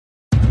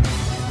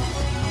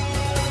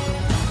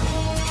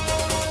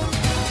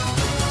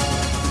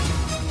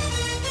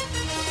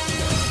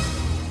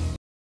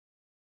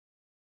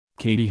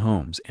Katie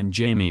Holmes and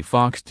Jamie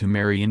Foxx to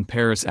marry in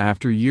Paris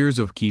after years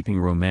of keeping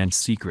romance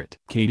secret.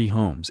 Katie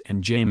Holmes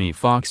and Jamie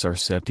Foxx are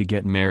set to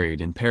get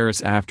married in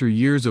Paris after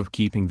years of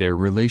keeping their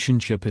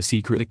relationship a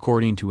secret,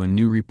 according to a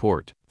new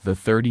report. The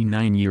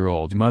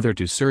 39-year-old mother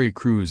to Suri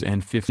Cruise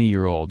and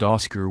 50-year-old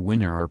Oscar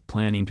winner are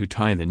planning to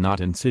tie the knot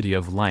in City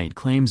of Light,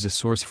 claims a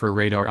source for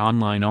Radar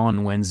Online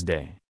on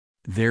Wednesday.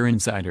 Their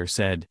insider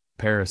said,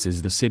 Paris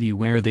is the city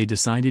where they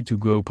decided to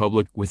go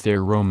public with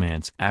their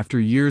romance after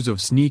years of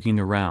sneaking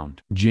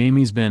around.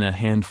 Jamie's been a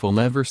handful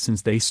ever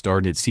since they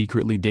started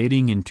secretly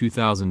dating in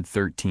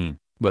 2013,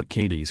 but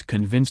Katie's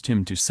convinced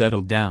him to settle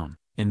down,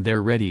 and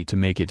they're ready to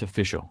make it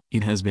official.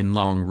 It has been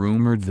long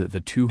rumored that the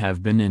two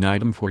have been an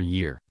item for a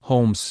year.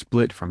 Holmes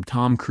split from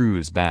Tom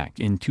Cruise back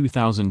in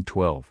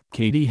 2012.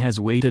 Katie has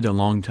waited a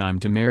long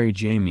time to marry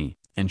Jamie,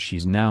 and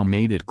she's now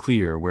made it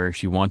clear where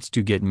she wants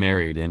to get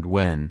married and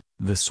when,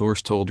 the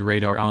source told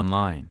Radar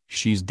Online.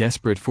 She's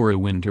desperate for a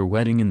winter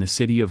wedding in the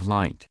City of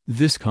Light.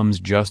 This comes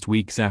just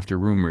weeks after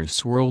rumors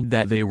swirled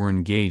that they were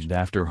engaged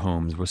after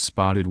Holmes was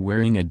spotted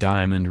wearing a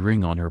diamond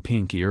ring on her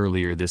pinky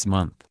earlier this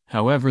month.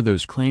 However,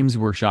 those claims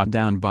were shot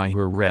down by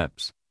her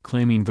reps,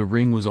 claiming the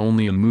ring was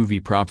only a movie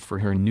prop for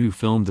her new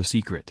film The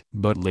Secret.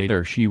 But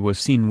later she was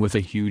seen with a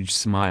huge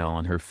smile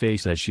on her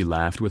face as she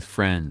laughed with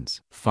friends.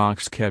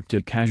 Fox kept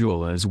it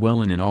casual as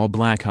well, in an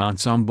all-black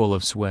ensemble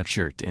of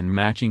sweatshirt and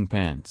matching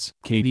pants.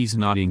 Katie's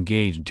not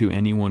engaged to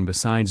anyone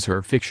besides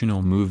her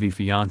fictional movie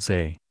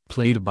fiancé,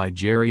 played by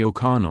Jerry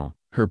O'Connell,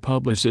 her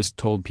publicist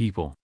told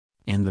People.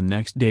 And the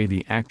next day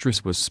the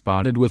actress was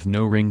spotted with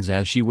no rings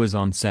as she was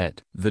on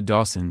set. The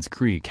Dawson's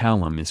Creek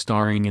alum is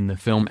starring in the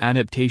film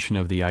adaptation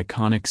of the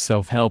iconic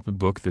self-help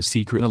book The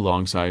Secret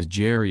alongside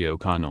Jerry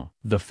O'Connell.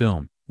 The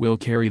film will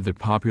carry the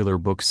popular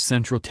book's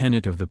central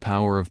tenet of the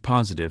power of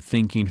positive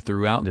thinking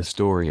throughout the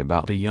story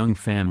about a young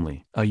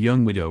family. A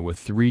young widow with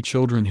 3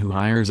 children who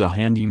hires a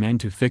handyman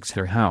to fix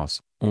her house,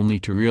 only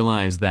to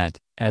realize that,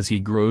 as he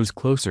grows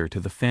closer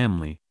to the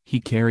family, he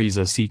carries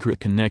a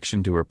secret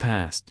connection to her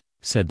past,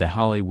 said The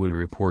Hollywood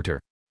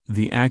Reporter.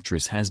 The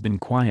actress has been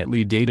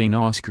quietly dating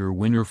Oscar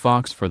winner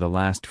Foxx for the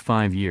last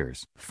 5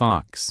 years.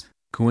 Foxx,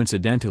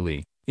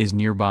 coincidentally, is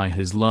nearby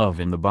his love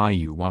in the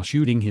bayou while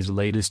shooting his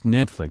latest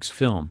Netflix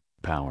film,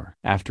 Power.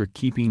 After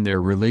keeping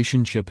their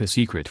relationship a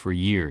secret for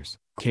years,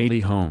 Katie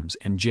Holmes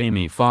and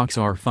Jamie Foxx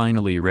are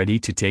finally ready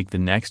to take the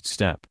next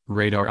step.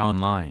 Radar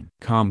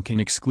Online.com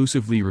can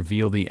exclusively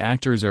reveal the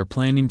actors are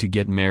planning to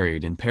get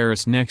married in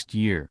Paris next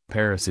year.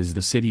 Paris is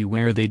the city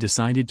where they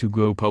decided to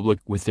go public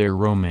with their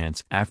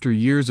romance after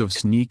years of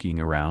sneaking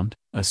around,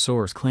 a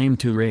source claimed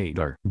to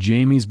Radar.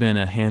 Jamie's been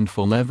a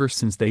handful ever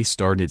since they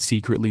started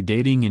secretly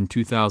dating in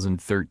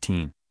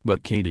 2013,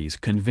 but Katie's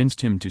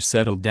convinced him to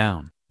settle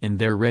down, and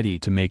they're ready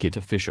to make it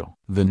official.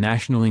 The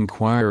National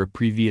Enquirer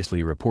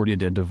previously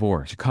reported a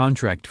divorce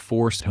contract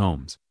forced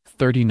Holmes,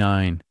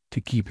 39, to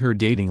keep her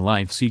dating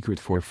life secret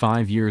for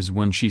 5 years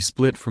when she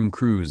split from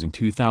Cruise in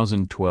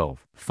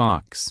 2012.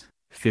 Foxx,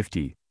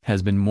 50,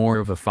 has been more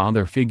of a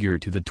father figure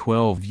to the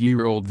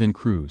 12-year-old than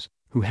Cruise,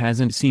 who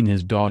hasn't seen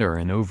his daughter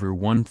in over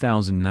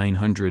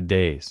 1,900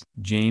 days.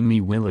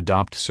 Jamie will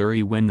adopt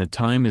Suri when the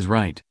time is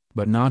right,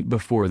 but not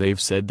before they've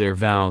said their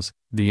vows,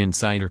 the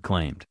insider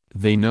claimed.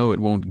 They know it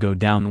won't go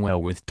down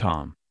well with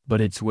Tom, but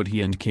it's what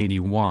he and Katie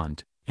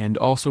want, and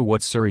also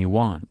what Suri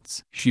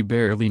wants. She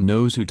barely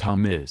knows who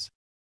Tom is,